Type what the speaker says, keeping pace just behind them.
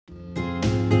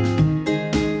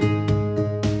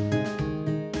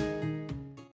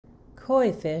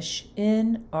Koi fish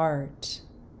in art.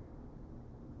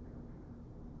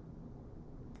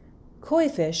 Koi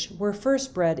fish were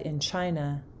first bred in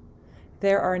China.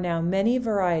 There are now many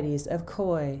varieties of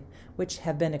koi, which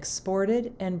have been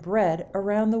exported and bred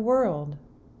around the world.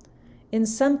 In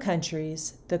some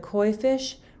countries, the koi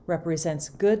fish represents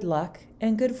good luck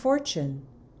and good fortune.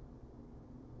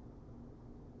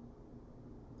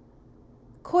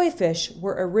 Koi fish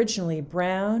were originally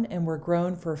brown and were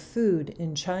grown for food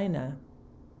in China.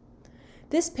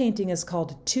 This painting is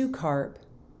called Two Carp.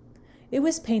 It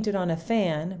was painted on a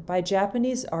fan by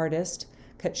Japanese artist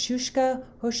Katsushika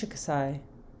Hoshikasai.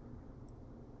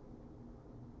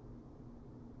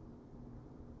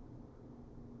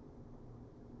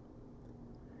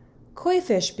 Koi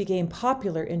fish became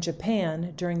popular in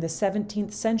Japan during the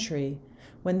 17th century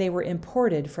when they were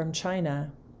imported from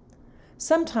China.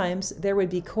 Sometimes there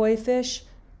would be koi fish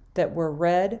that were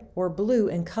red or blue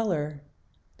in color.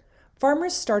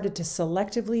 Farmers started to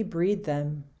selectively breed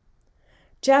them.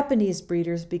 Japanese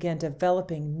breeders began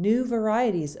developing new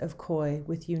varieties of koi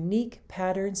with unique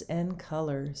patterns and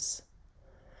colors.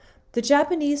 The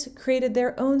Japanese created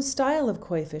their own style of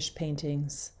koi fish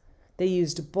paintings. They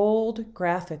used bold,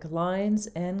 graphic lines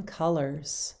and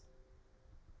colors.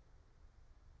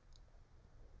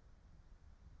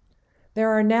 There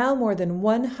are now more than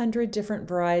 100 different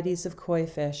varieties of koi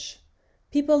fish.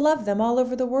 People love them all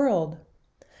over the world.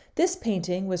 This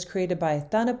painting was created by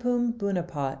Thanapum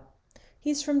Bunapot.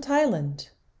 He's from Thailand.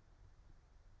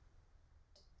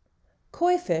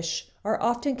 Koi fish are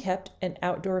often kept in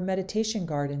outdoor meditation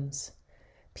gardens.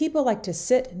 People like to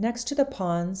sit next to the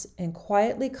ponds and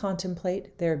quietly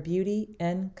contemplate their beauty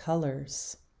and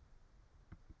colors.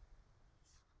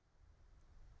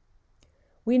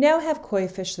 We now have koi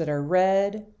fish that are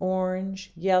red,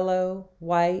 orange, yellow,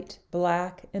 white,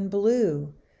 black, and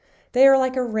blue. They are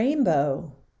like a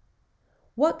rainbow.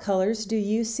 What colors do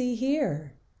you see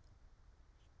here?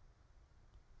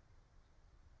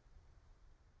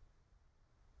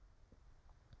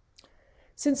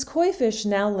 Since koi fish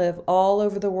now live all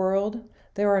over the world,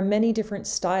 there are many different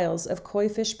styles of koi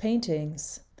fish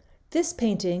paintings. This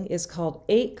painting is called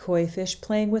 8 Koi Fish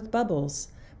Playing with Bubbles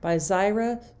by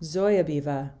Zaira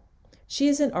Zoyabiva. She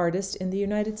is an artist in the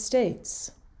United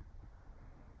States.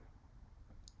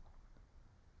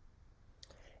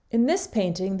 In this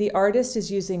painting, the artist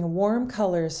is using warm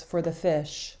colors for the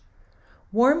fish.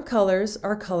 Warm colors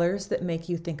are colors that make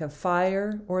you think of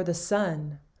fire or the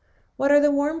sun. What are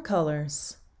the warm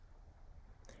colors?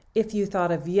 If you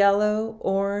thought of yellow,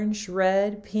 orange,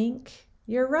 red, pink,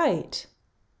 you're right.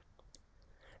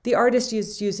 The artist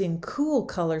is using cool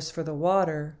colors for the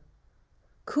water.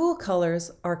 Cool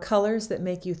colors are colors that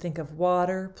make you think of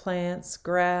water, plants,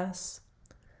 grass.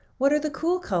 What are the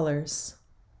cool colors?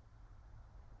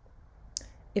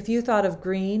 If you thought of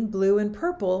green, blue, and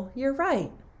purple, you're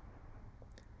right.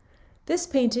 This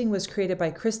painting was created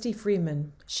by Christy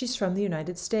Freeman. She's from the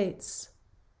United States.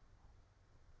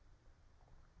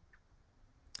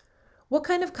 What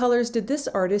kind of colors did this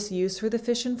artist use for the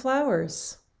fish and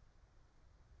flowers?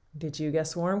 Did you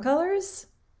guess warm colors?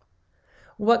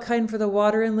 What kind for the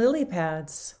water and lily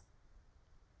pads?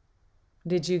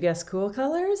 Did you guess cool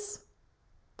colors?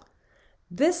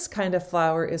 This kind of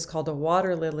flower is called a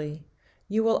water lily.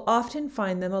 You will often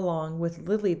find them along with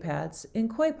lily pads in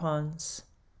koi ponds.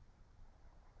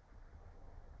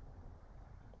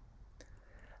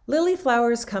 Lily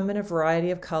flowers come in a variety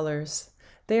of colors.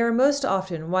 They are most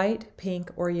often white,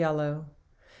 pink, or yellow.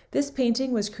 This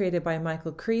painting was created by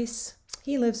Michael Crease.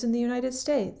 He lives in the United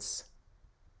States.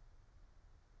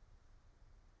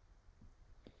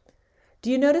 Do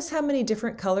you notice how many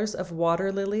different colors of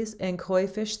water lilies and koi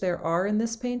fish there are in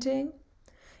this painting?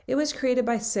 It was created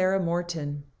by Sarah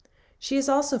Morton. She is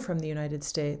also from the United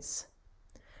States.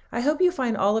 I hope you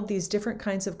find all of these different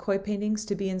kinds of koi paintings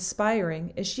to be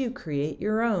inspiring as you create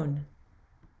your own.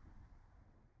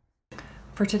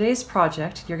 For today's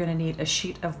project, you're going to need a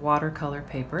sheet of watercolor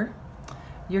paper.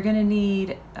 You're going to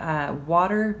need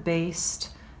water-based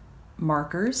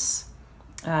markers.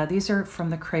 These are from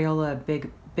the Crayola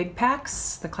big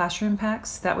packs, the classroom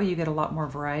packs. That way you get a lot more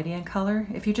variety in color.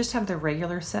 If you just have the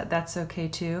regular set, that's okay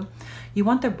too. You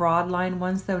want the broad line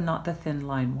ones though, not the thin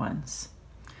line ones.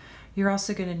 You're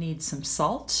also going to need some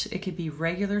salt. It could be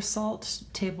regular salt,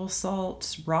 table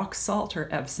salt, rock salt, or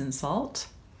Epsom salt.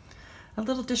 A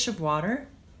little dish of water,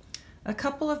 a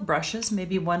couple of brushes,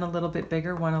 maybe one a little bit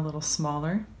bigger, one a little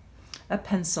smaller, a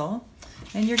pencil,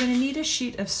 and you're going to need a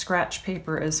sheet of scratch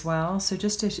paper as well, so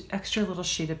just an extra little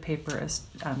sheet of paper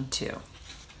too.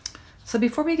 So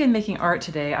before we begin making art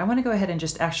today, I want to go ahead and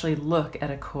just actually look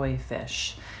at a koi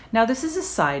fish. Now this is a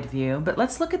side view, but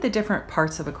let's look at the different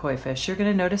parts of a koi fish. You're going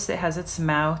to notice it has its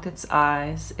mouth, its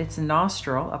eyes, its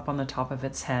nostril up on the top of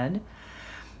its head.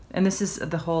 And this is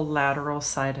the whole lateral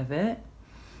side of it.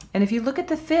 And if you look at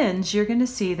the fins, you're going to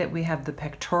see that we have the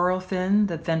pectoral fin,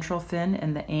 the ventral fin,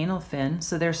 and the anal fin.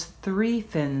 So there's 3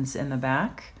 fins in the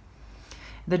back,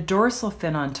 the dorsal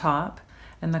fin on top,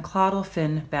 and the caudal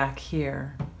fin back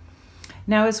here.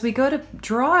 Now, as we go to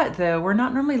draw it, though, we're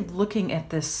not normally looking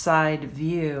at this side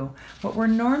view. What we're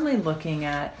normally looking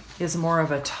at is more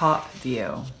of a top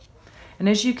view. And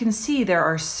as you can see, there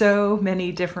are so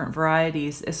many different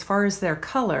varieties as far as their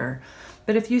color.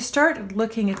 But if you start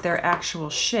looking at their actual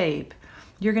shape,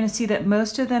 you're going to see that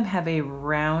most of them have a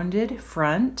rounded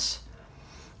front,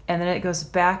 and then it goes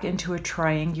back into a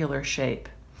triangular shape.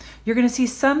 You're going to see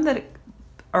some that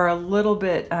are a little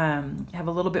bit, have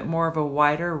a little bit more of a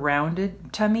wider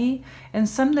rounded tummy, and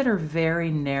some that are very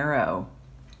narrow.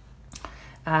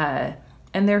 And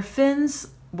their fins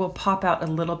will pop out a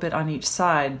little bit on each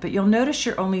side, but you'll notice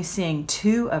you're only seeing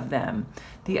 2 of them.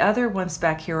 The other ones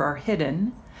back here are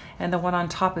hidden, and the one on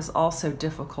top is also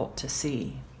difficult to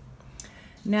see.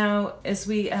 Now, as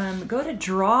we go to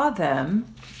draw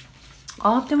them,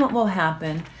 often what will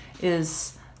happen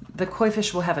is the koi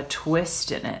fish will have a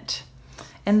twist in it.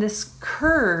 And this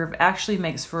curve actually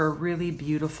makes for a really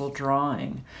beautiful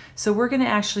drawing. So we're going to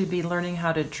actually be learning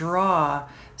how to draw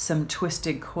some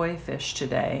twisted koi fish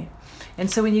today.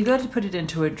 And so when you go to put it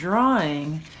into a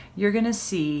drawing, you're going to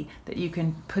see that you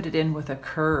can put it in with a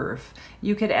curve.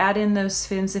 You could add in those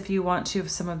fins if you want to,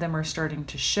 if some of them are starting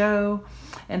to show,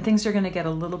 and things are going to get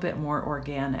a little bit more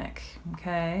organic.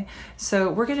 Okay,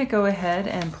 so we're going to go ahead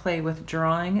and play with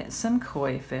drawing some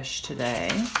koi fish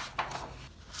today.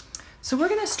 So we're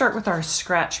going to start with our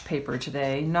scratch paper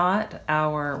today, not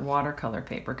our watercolor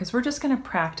paper, because we're just going to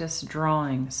practice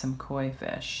drawing some koi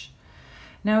fish.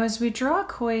 Now as we draw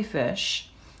koi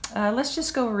fish, let's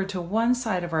just go over to one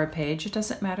side of our page. It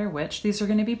doesn't matter which. These are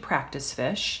going to be practice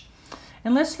fish.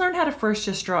 And let's learn how to first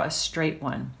just draw a straight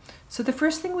one. So the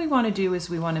first thing we want to do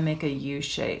is we want to make a U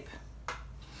shape.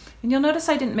 And you'll notice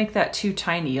I didn't make that too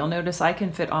tiny. You'll notice I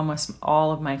can fit almost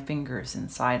all of my fingers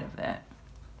inside of it.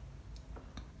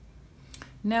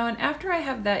 Now, and after I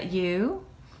have that U,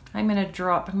 I'm going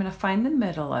to find the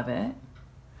middle of it.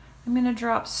 I'm going to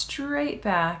drop straight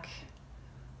back,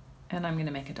 and I'm going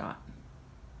to make a dot.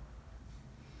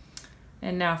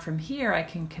 And now from here, I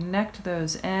can connect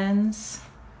those ends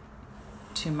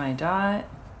to my dot.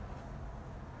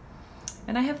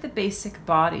 And I have the basic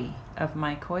body of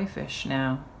my koi fish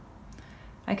now.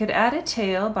 I could add a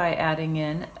tail by adding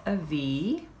in a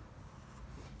V.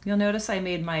 You'll notice I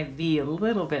made my V a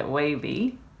little bit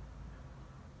wavy.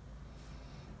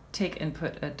 Take and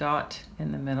put a dot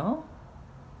in the middle.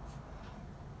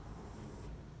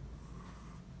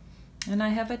 And I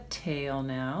have a tail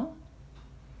now.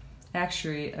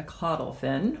 Actually, a caudal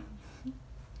fin.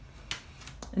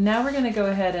 And now we're going to go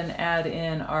ahead and add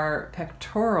in our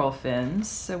pectoral fins.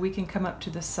 So we can come up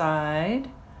to the side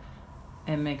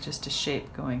and make just a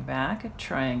shape going back, a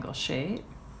triangle shape.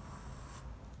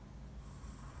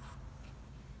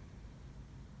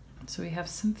 So we have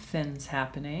some fins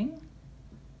happening.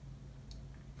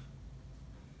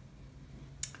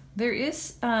 There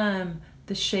is the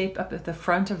shape up at the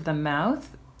front of the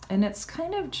mouth, and it's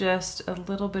kind of just a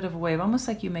little bit of a wave, almost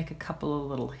like you make a couple of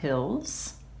little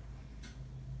hills.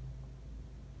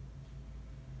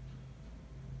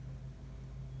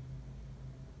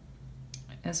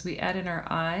 As we add in our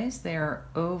eyes, they are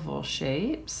oval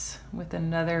shapes with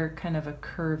another kind of a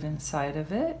curve inside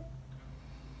of it.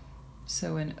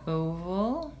 So an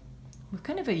oval with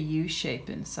kind of a U shape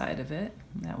inside of it.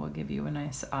 That will give you a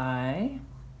nice eye.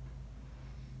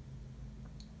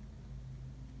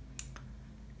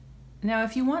 Now,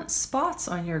 if you want spots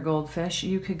on your goldfish,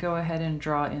 you could go ahead and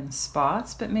draw in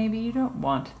spots, but maybe you don't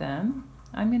want them.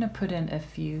 I'm going to put in a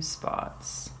few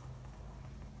spots.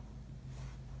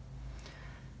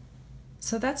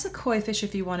 So that's a koi fish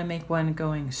if you want to make one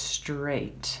going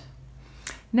straight.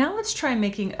 Now let's try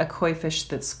making a koi fish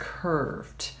that's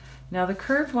curved. Now the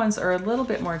curved ones are a little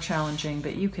bit more challenging,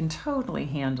 but you can totally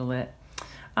handle it.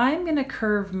 I'm going to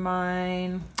curve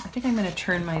mine, I think I'm going to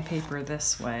turn my paper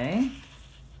this way.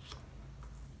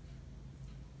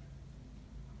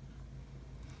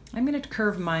 I'm going to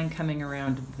curve mine coming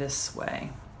around this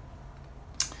way.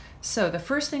 So the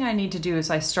first thing I need to do is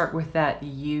I start with that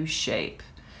U shape.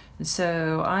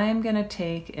 So I'm going to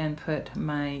take and put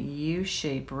my U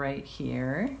shape right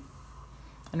here.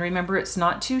 And remember, it's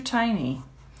not too tiny.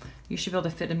 You should be able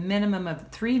to fit a minimum of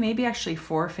 3, maybe actually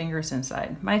 4 fingers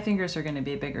inside. My fingers are going to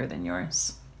be bigger than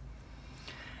yours.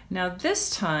 Now this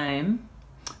time,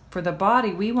 for the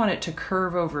body, we want it to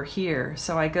curve over here.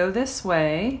 So I go this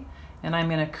way, and I'm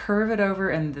going to curve it over,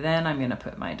 and then I'm going to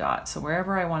put my dot. So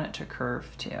wherever I want it to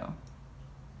curve to.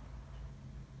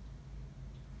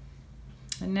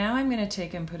 And now I'm going to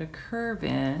take and put a curve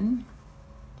in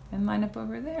and line up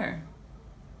over there.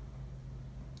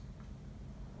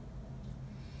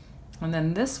 And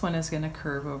then this one is going to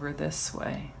curve over this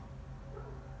way.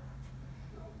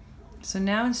 So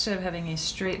now instead of having a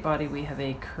straight body, we have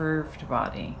a curved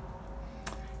body.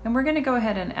 And we're going to go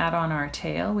ahead and add on our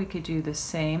tail. We could do the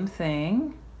same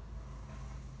thing.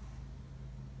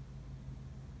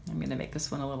 I'm going to make this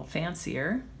one a little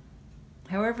fancier.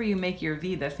 However you make your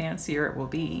V, the fancier it will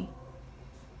be.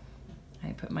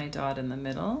 I put my dot in the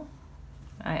middle.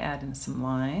 I add in some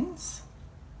lines.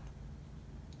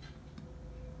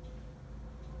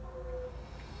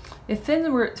 If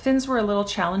fins were a little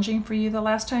challenging for you the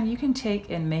last time, you can take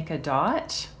and make a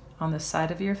dot on the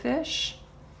side of your fish.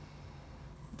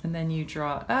 And then you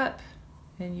draw up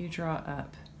and you draw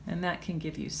up. And that can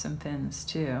give you some fins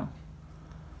too.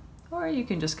 Or you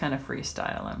can just kind of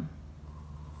freestyle them.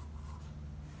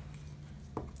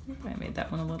 I made that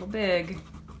one a little big.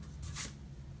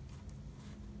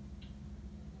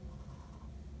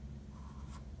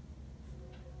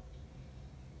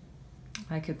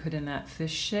 I could put in that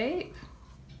fish shape.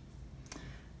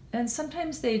 And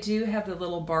sometimes they do have the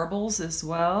little barbels as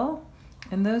well.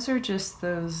 And those are just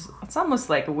those, it's almost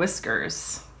like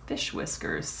whiskers. Fish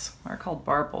whiskers are called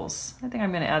barbels. I think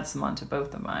I'm going to add some onto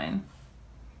both of mine.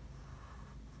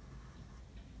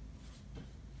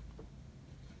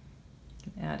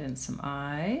 Add in some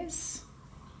eyes.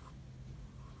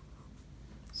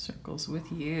 Circles with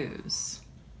U's.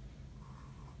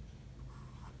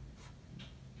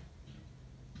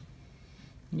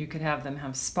 You could have them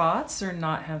have spots or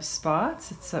not have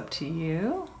spots. It's up to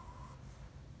you.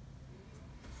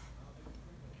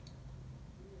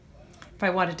 If I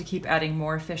wanted to keep adding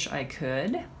more fish, I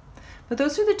could. But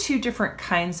those are the 2 different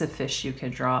kinds of fish you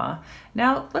could draw.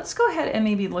 Now let's go ahead and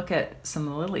maybe look at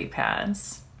some lily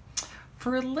pads.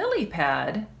 For a lily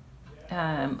pad,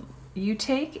 you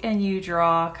take and you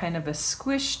draw kind of a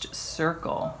squished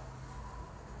circle.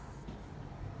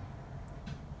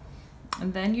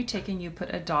 And then you take and you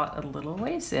put a dot a little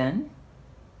ways in.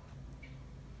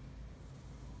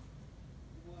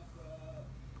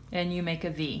 And you make a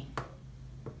V.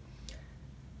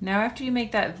 Now after you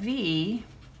make that V,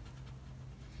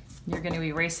 you're going to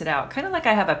erase it out. Kind of like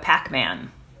I have a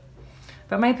Pac-Man.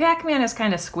 But my Pac-Man is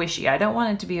kind of squishy. I don't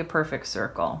want it to be a perfect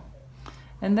circle.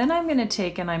 And then I'm going to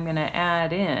take and I'm going to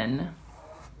add in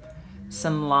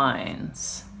some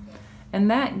lines. And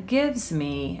that gives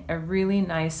me a really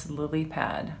nice lily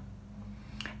pad.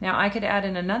 Now I could add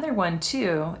in another one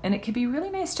too, and it could be really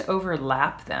nice to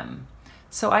overlap them.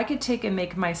 So I could take and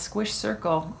make my squish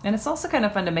circle, and it's also kind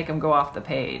of fun to make them go off the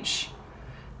page.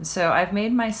 So I've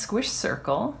made my squish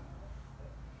circle.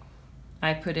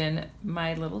 I put in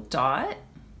my little dot.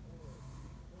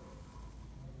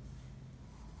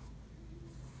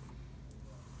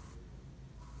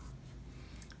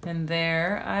 And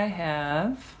there I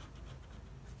have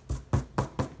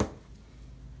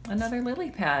another lily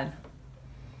pad.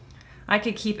 I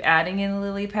could keep adding in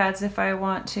lily pads if I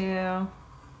want to.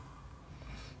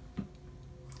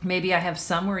 Maybe I have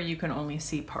some where you can only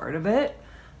see part of it.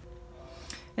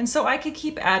 And so I could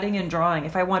keep adding and drawing.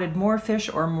 If I wanted more fish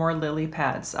or more lily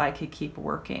pads, I could keep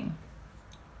working.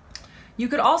 You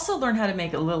could also learn how to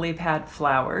make lily pad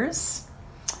flowers.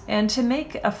 And to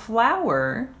make a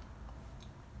flower,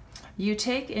 you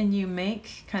take and you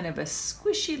make kind of a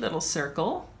squishy little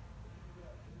circle.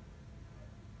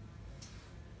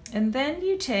 And then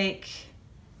you take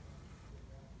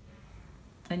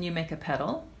and you make a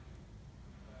petal.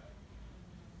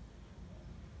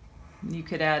 You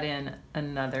could add in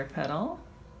another petal.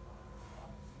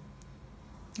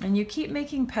 And you keep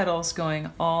making petals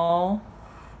going all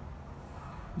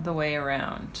the way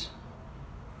around.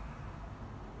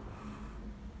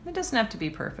 It doesn't have to be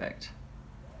perfect.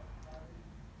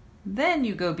 Then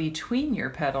you go between your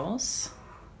petals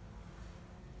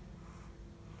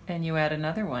and you add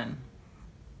another one.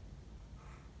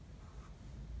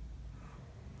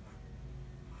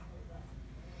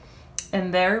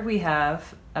 And there we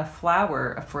have a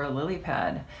flower for a lily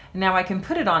pad. Now I can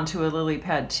put it onto a lily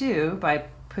pad too by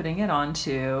putting it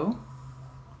onto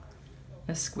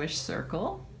a squish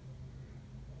circle.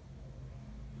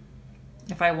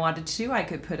 If I wanted to, I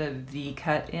could put a V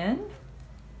cut in.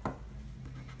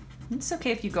 It's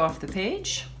okay if you go off the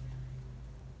page.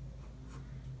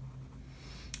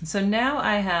 So now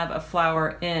I have a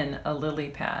flower in a lily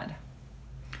pad.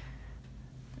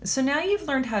 So now you've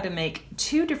learned how to make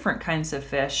two different kinds of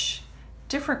fish,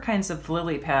 different kinds of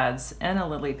lily pads, and a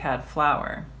lily pad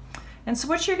flower. And so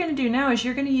what you're going to do now is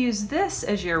you're going to use this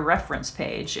as your reference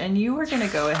page, and you are going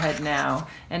to go ahead now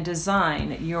and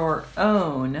design your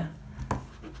own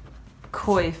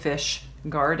koi fish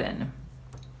garden.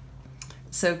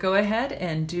 So go ahead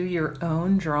and do your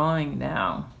own drawing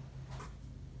now.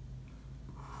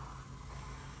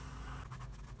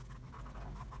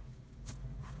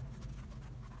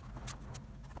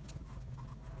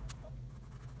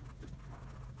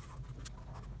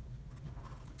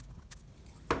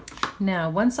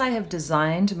 Now, once I have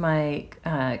designed my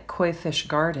koi fish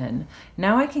garden,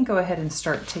 now I can go ahead and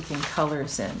start taking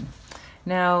colors in.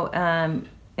 Now,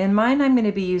 in mine, I'm going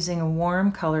to be using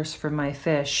warm colors for my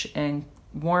fish and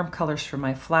warm colors for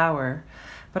my flower,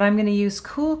 but I'm going to use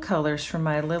cool colors for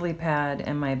my lily pad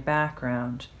and my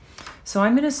background. So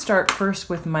I'm going to start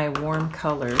first with my warm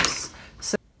colors.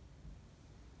 So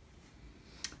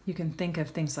you can think of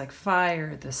things like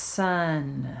fire, the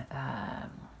sun,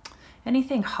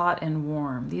 anything hot and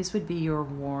warm. These would be your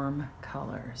warm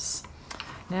colors.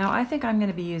 Now I think I'm going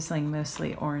to be using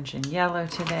mostly orange and yellow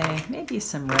today, maybe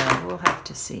some red, we'll have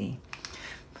to see.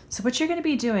 So what you're going to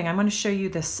be doing, I'm going to show you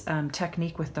this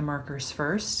technique with the markers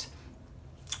first.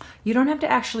 You don't have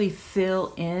to actually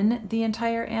fill in the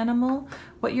entire animal.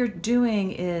 What you're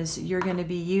doing is you're going to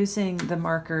be using the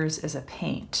markers as a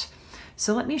paint.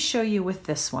 So let me show you with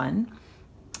this one.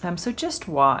 So just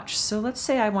watch. So let's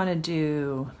say I want to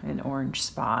do an orange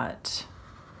spot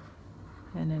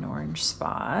and an orange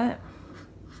spot.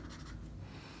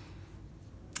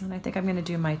 And I think I'm going to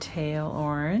do my tail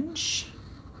orange.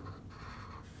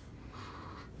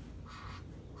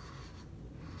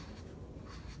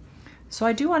 So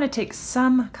I do want to take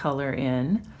some color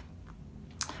in,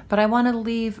 but I want to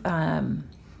leave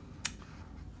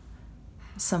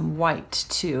some white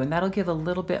too, and that'll give a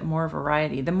little bit more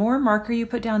variety. The more marker you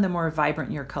put down, the more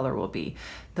vibrant your color will be.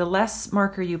 The less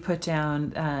marker you put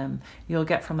down, you'll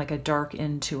get from like a dark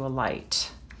into a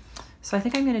light. So I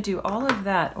think I'm going to do all of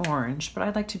that orange, but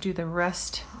I'd like to do the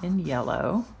rest in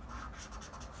yellow.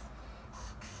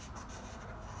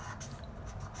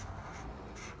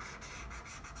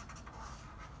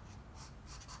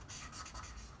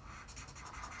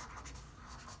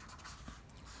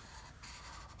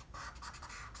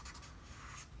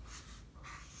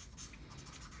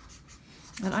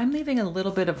 And I'm leaving a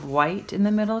little bit of white in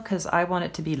the middle because I want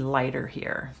it to be lighter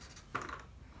here.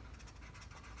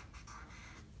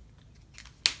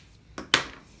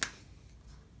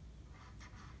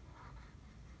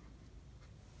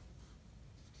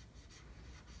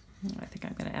 I think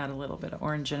I'm going to add a little bit of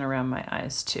orange in around my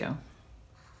eyes too.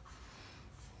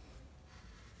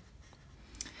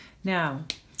 Now,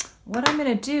 what I'm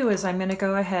going to do is I'm going to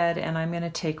go ahead and I'm going to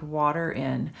take water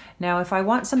in. Now, if I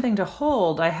want something to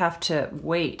hold, I have to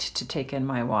wait to take in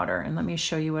my water. And let me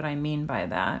show you what I mean by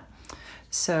that.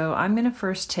 So I'm going to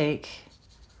first take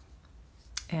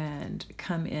and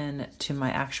come in to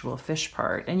my actual fish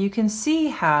part. And you can see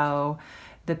how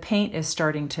the paint is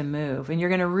starting to move. And you're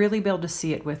going to really be able to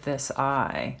see it with this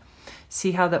eye.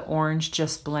 See how the orange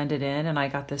just blended in, and I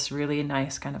got this really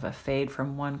nice kind of a fade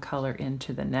from one color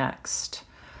into the next.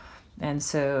 And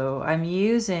so I'm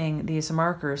using these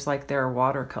markers like they're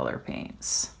watercolor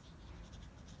paints.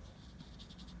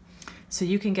 So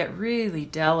you can get really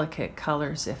delicate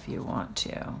colors if you want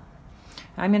to.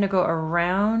 I'm going to go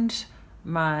around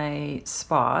my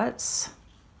spots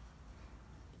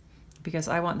because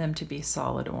I want them to be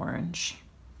solid orange.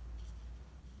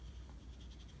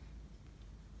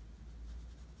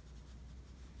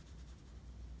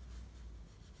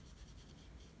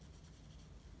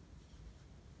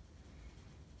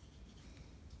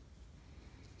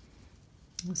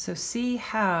 So see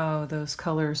how those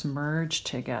colors merge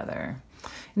together.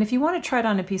 And if you want to try it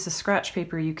on a piece of scratch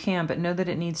paper, you can, but know that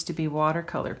it needs to be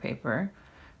watercolor paper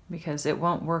because it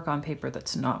won't work on paper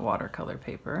that's not watercolor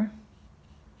paper.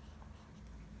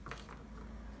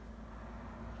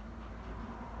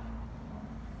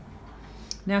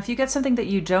 Now, if you get something that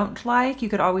you don't like, you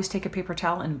could always take a paper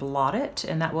towel and blot it,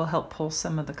 and that will help pull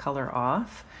some of the color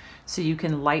off. So you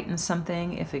can lighten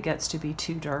something if it gets to be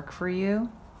too dark for you.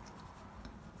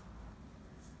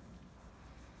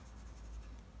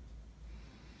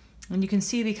 And you can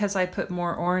see because I put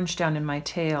more orange down in my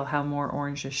tail, how more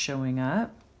orange is showing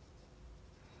up.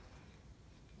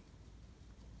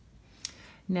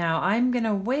 Now I'm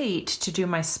gonna wait to do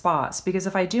my spots because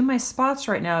if I do my spots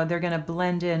right now, they're gonna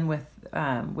blend in with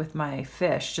with my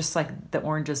fish, just like the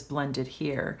orange is blended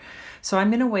here. So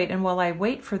I'm gonna wait, and while I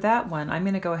wait for that one, I'm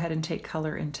gonna go ahead and take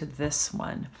color into this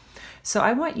one. So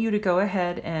I want you to go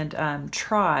ahead and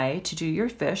try to do your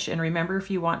fish, and remember,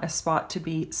 if you want a spot to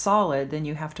be solid, then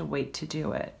you have to wait to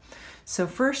do it. So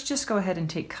first, just go ahead and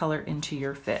take color into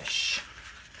your fish.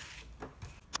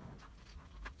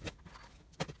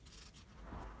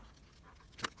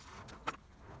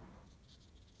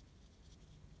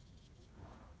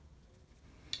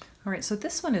 All right, so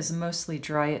this one is mostly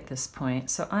dry at this point,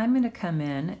 so I'm going to come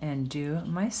in and do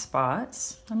my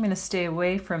spots. I'm going to stay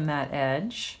away from that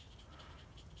edge.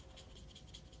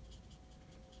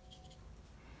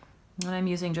 And I'm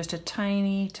using just a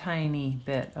tiny, tiny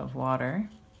bit of water.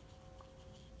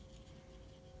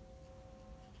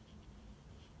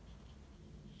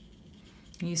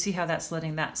 You see how that's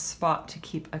letting that spot to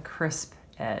keep a crisp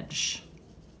edge.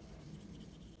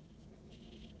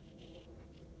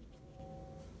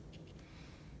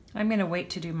 I'm going to wait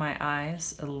to do my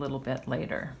eyes a little bit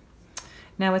later.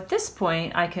 Now at this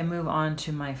point, I can move on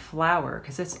to my flower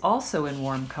because it's also in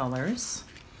warm colors.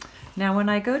 Now when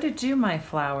I go to do my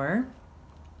flower,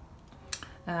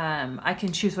 I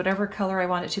can choose whatever color I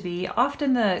want it to be.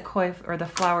 Often the koi or the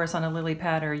flowers on a lily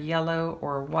pad are yellow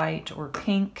or white or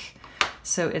pink.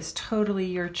 So it's totally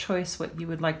your choice what you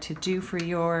would like to do for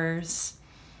yours.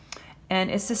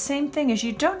 And it's the same thing as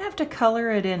you don't have to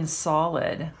color it in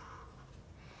solid.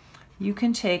 You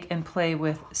can take and play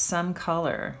with some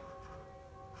color.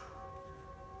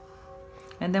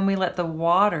 And then we let the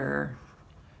water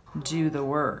do the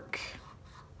work.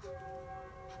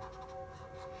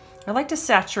 I like to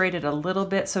saturate it a little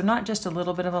bit, so not just a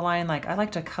little bit of a line, like I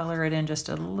like to color it in just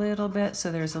a little bit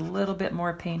so there's a little bit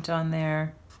more paint on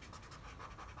there.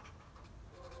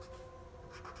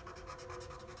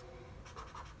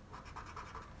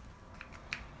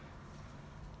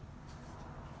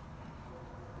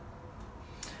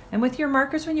 And with your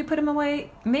markers, when you put them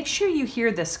away, make sure you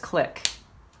hear this click.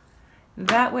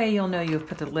 That way you'll know you've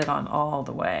put the lid on all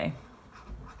the way.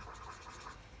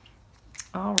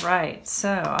 All right, so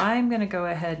I'm gonna go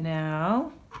ahead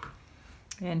now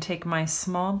and take my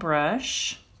small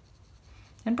brush.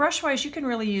 And brush-wise, you can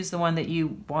really use the one that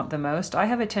you want the most. I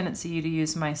have a tendency to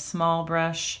use my small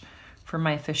brush for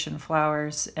my fish and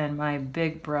flowers and my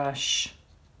big brush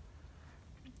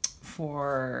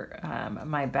for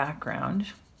my background.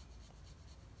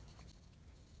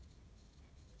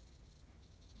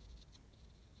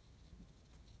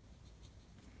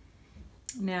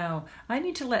 Now, I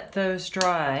need to let those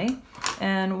dry,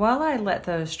 and while I let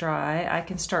those dry, I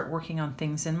can start working on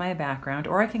things in my background,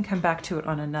 or I can come back to it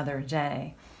on another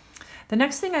day. The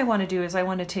next thing I want to do is I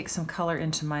want to take some color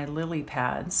into my lily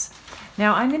pads.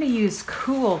 Now, I'm going to use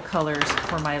cool colors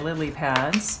for my lily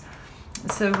pads.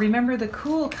 So remember, the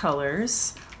cool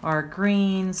colors are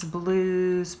greens,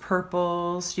 blues,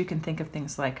 purples. You can think of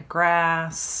things like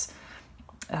grass,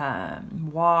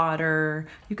 water.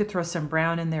 You could throw some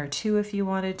brown in there too if you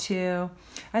wanted to.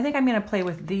 I think I'm going to play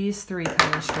with these three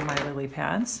colors for my lily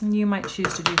pads, and you might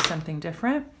choose to do something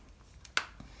different.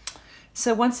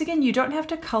 So once again, you don't have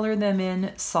to color them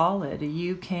in solid.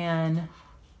 You can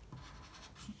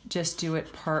just do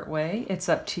it part way. It's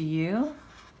up to you.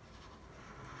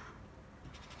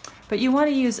 But you want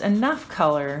to use enough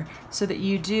color so that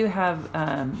you do have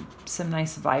some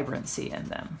nice vibrancy in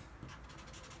them.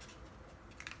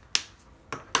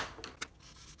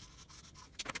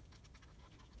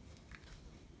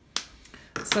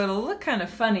 So it'll look kind of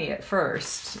funny at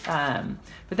first,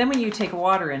 but then when you take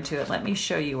water into it, let me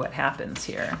show you what happens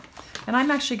here. And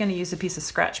I'm actually going to use a piece of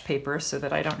scratch paper so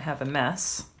that I don't have a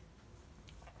mess.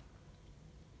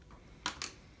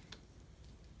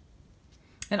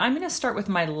 And I'm going to start with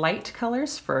my light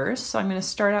colors first. So I'm going to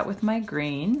start out with my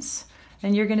greens,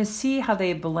 and you're going to see how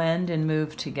they blend and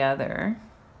move together.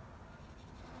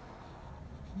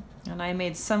 And I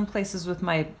made some places with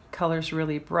my colors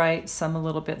really bright, some a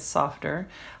little bit softer.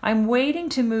 I'm waiting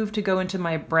to move to go into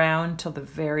my brown till the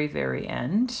very, very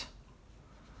end.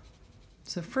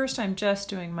 So first I'm just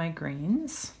doing my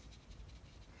greens.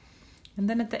 And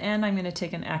then at the end I'm going to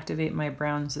take and activate my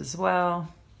browns as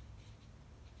well.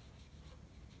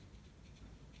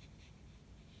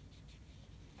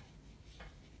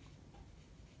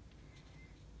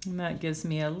 And that gives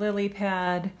me a lily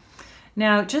pad.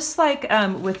 Now, just like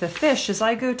with the fish, as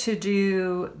I go to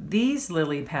do these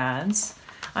lily pads,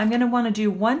 I'm going to want to do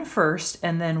one first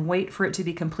and then wait for it to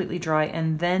be completely dry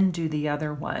and then do the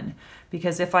other one.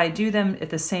 Because if I do them at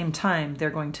the same time, they're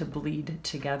going to bleed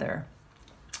together.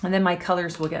 And then my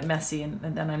colors will get messy, and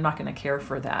then I'm not going to care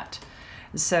for that.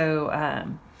 So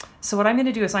So what I'm going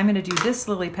to do is I'm going to do this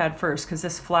lily pad first because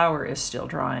this flower is still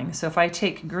drying. So if I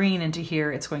take green into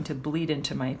here, it's going to bleed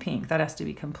into my pink. That has to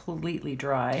be completely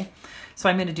dry. So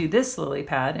I'm going to do this lily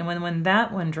pad, and when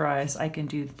that one dries, I can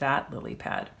do that lily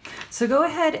pad. So go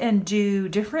ahead and do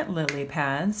different lily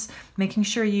pads, making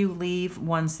sure you leave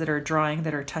ones that are drying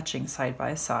that are touching side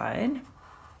by side.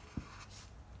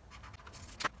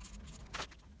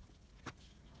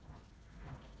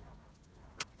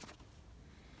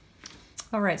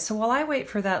 All right, so while I wait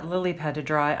for that lily pad to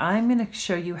dry, I'm going to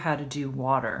show you how to do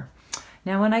water.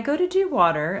 Now when I go to do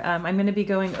water, I'm going to be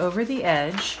going over the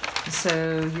edge,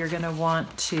 so you're going to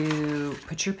want to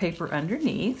put your paper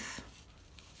underneath.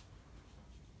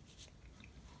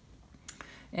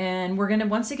 And we're going to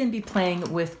once again be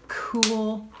playing with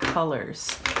cool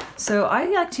colors. So I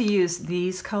like to use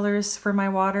these colors for my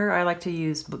water. I like to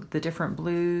use the different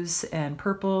blues and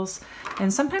purples.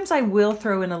 And sometimes I will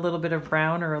throw in a little bit of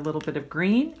brown or a little bit of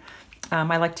green.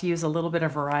 I like to use a little bit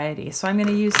of variety. So I'm going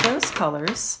to use those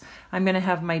colors. I'm going to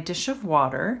have my dish of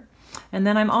water. And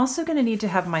then I'm also going to need to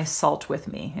have my salt with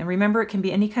me. And remember, it can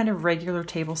be any kind of regular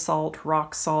table salt,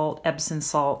 rock salt, Epsom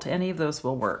salt. Any of those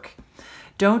will work.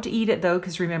 Don't eat it though,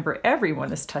 because remember,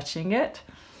 everyone is touching it.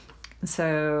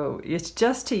 So it's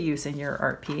just to use in your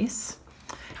art piece.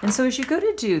 And so as you go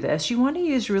to do this, you want to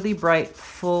use really bright,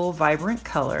 full, vibrant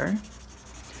color.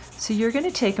 So you're going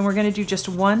to take, and we're going to do just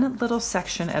one little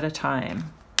section at a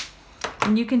time.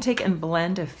 And you can take and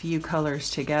blend a few colors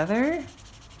together.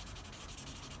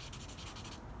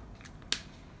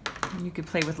 You could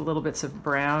play with little bits of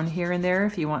brown here and there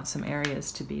if you want some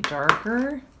areas to be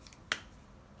darker.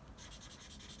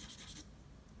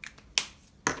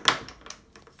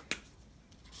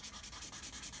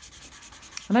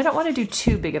 And I don't want to do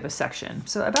too big of a section.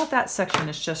 So about that section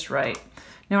is just right.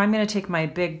 Now I'm going to take my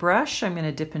big brush, I'm going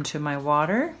to dip into my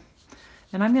water,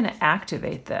 and I'm going to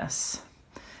activate this.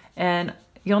 And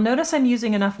you'll notice I'm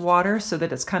using enough water so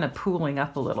that it's kind of pooling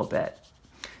up a little bit.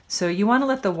 So you want to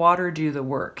let the water do the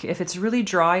work. If it's really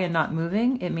dry and not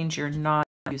moving, it means you're not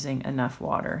using enough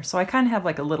water. So I kind of have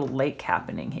like a little lake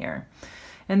happening here.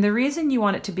 And the reason you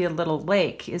want it to be a little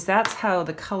lake is that's how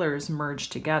the colors merge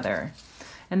together.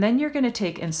 And then you're going to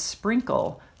take and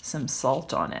sprinkle some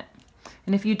salt on it.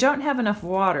 And if you don't have enough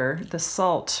water, the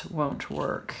salt won't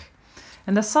work.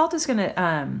 And the salt is going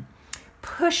to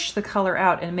push the color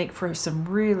out and make for some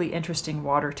really interesting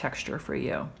water texture for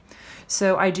you.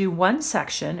 So I do one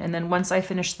section, and then once I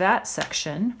finish that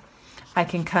section, I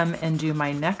can come and do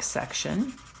my next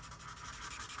section.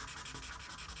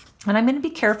 And I'm going to be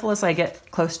careful as I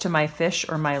get close to my fish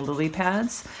or my lily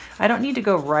pads. I don't need to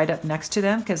go right up next to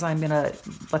them because I'm going to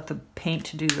let the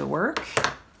paint do the work.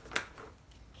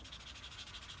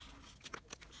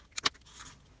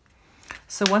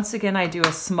 So once again, I do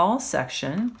a small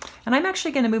section, and I'm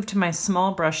actually going to move to my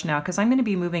small brush now because I'm going to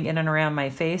be moving in and around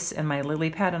my face and my lily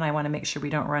pad, and I want to make sure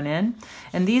we don't run in.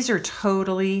 And these are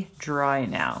totally dry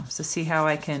now. So see how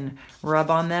I can rub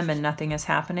on them and nothing is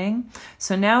happening?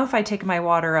 So now if I take my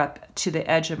water up to the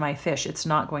edge of my fish, it's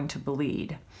not going to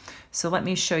bleed. So let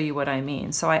me show you what I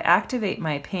mean. So I activate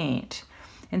my paint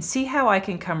and see how I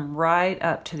can come right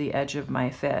up to the edge of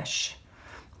my fish.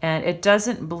 And it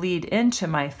doesn't bleed into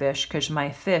my fish because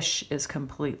my fish is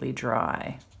completely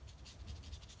dry.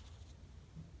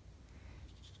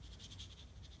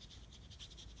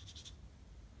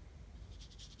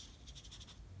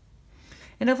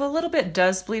 And if a little bit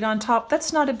does bleed on top,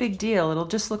 that's not a big deal. It'll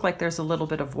just look like there's a little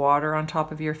bit of water on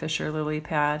top of your fish or lily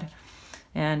pad.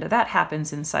 And that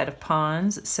happens inside of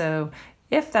ponds. So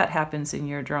if that happens in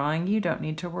your drawing, you don't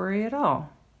need to worry at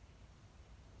all.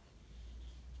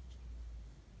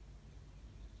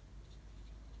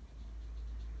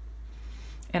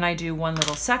 And I do one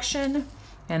little section,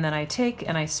 and then I take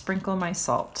and I sprinkle my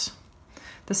salt.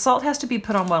 The salt has to be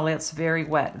put on while it's very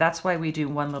wet. That's why we do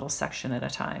one little section at a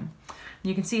time.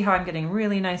 You can see how I'm getting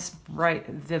really nice, bright,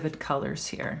 vivid colors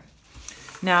here.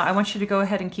 Now I want you to go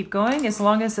ahead and keep going. As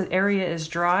long as the area is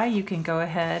dry, you can go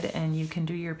ahead and you can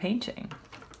do your painting.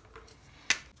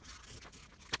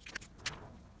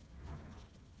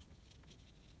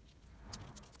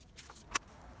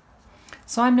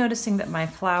 So I'm noticing that my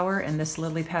flower and this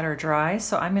lily pad are dry,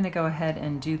 so I'm going to go ahead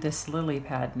and do this lily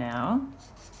pad now.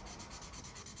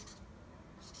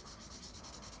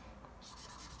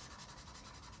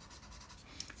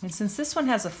 And since this one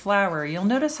has a flower, you'll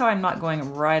notice how I'm not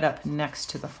going right up next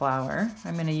to the flower.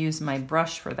 I'm going to use my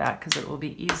brush for that because it will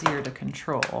be easier to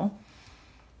control.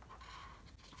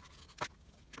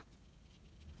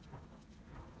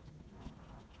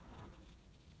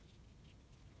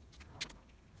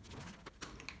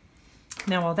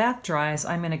 Now while that dries,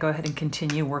 I'm going to go ahead and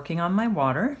continue working on my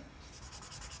water.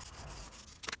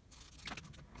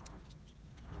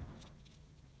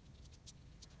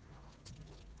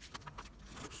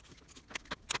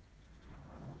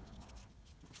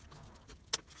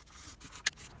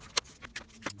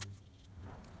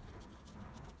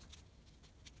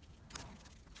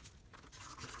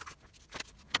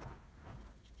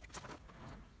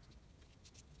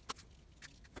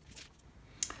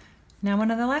 Now,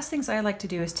 one of the last things I like to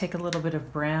do is take a little bit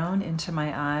of brown into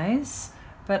my eyes,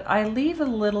 but I leave a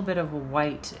little bit of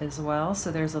white as well, so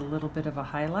there's a little bit of a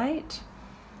highlight.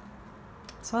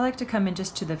 So I like to come in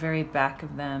just to the very back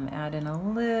of them, add in a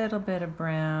little bit of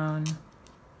brown,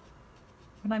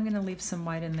 but I'm going to leave some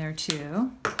white in there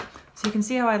too. So you can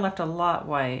see how I left a lot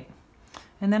white.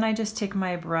 And then I just take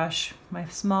my brush, my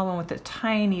small one with a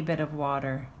tiny bit of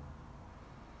water,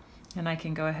 and I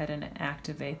can go ahead and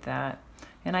activate that.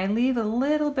 And I leave a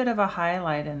little bit of a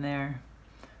highlight in there,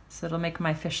 so it'll make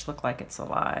my fish look like it's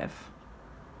alive.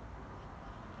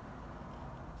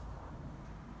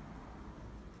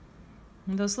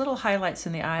 And those little highlights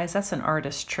in the eyes, that's an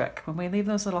artist trick. When we leave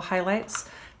those little highlights,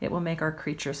 it will make our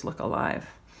creatures look alive.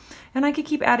 And I could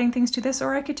keep adding things to this,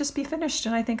 or I could just be finished,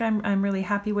 and I think I'm really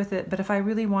happy with it. But if I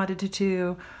really wanted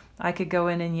to, I could go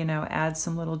in and, you know, add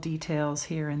some little details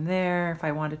here and there if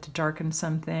I wanted to darken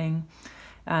something.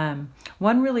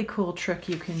 One really cool trick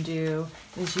you can do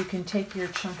is you can take your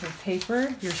chunk of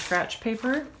paper, your scratch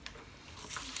paper,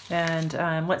 and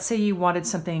let's say you wanted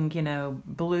something, you know,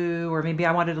 blue, or maybe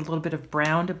I wanted a little bit of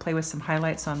brown to play with some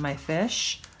highlights on my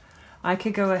fish. I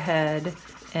could go ahead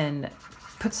and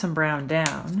put some brown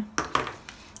down,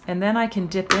 and then I can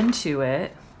dip into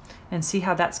it and see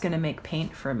how that's going to make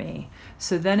paint for me.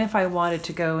 So then if I wanted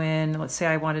to go in, let's say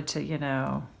I wanted to, you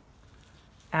know,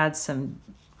 add some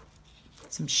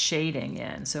shading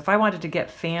in. So if I wanted to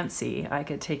get fancy, I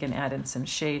could take and add in some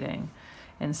shading.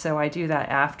 And so I do that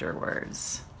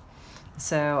afterwards.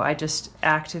 So I just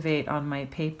activate on my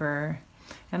paper,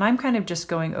 and I'm kind of just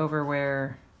going over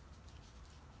where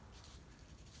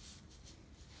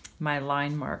my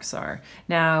line marks are.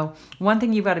 Now, one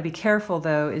thing you've got to be careful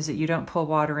though is that you don't pull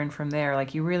water in from there.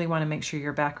 Like, you really want to make sure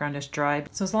your background is dry.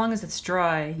 So as long as it's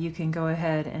dry, you can go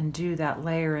ahead and do that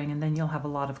layering, and then you'll have a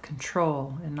lot of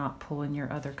control and not pull in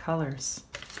your other colors.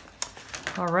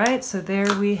 All right, so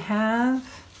there we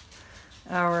have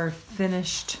our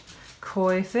finished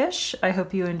koi fish. I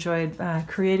hope you enjoyed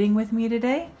creating with me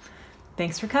today.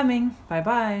 Thanks for coming.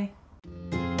 Bye-bye.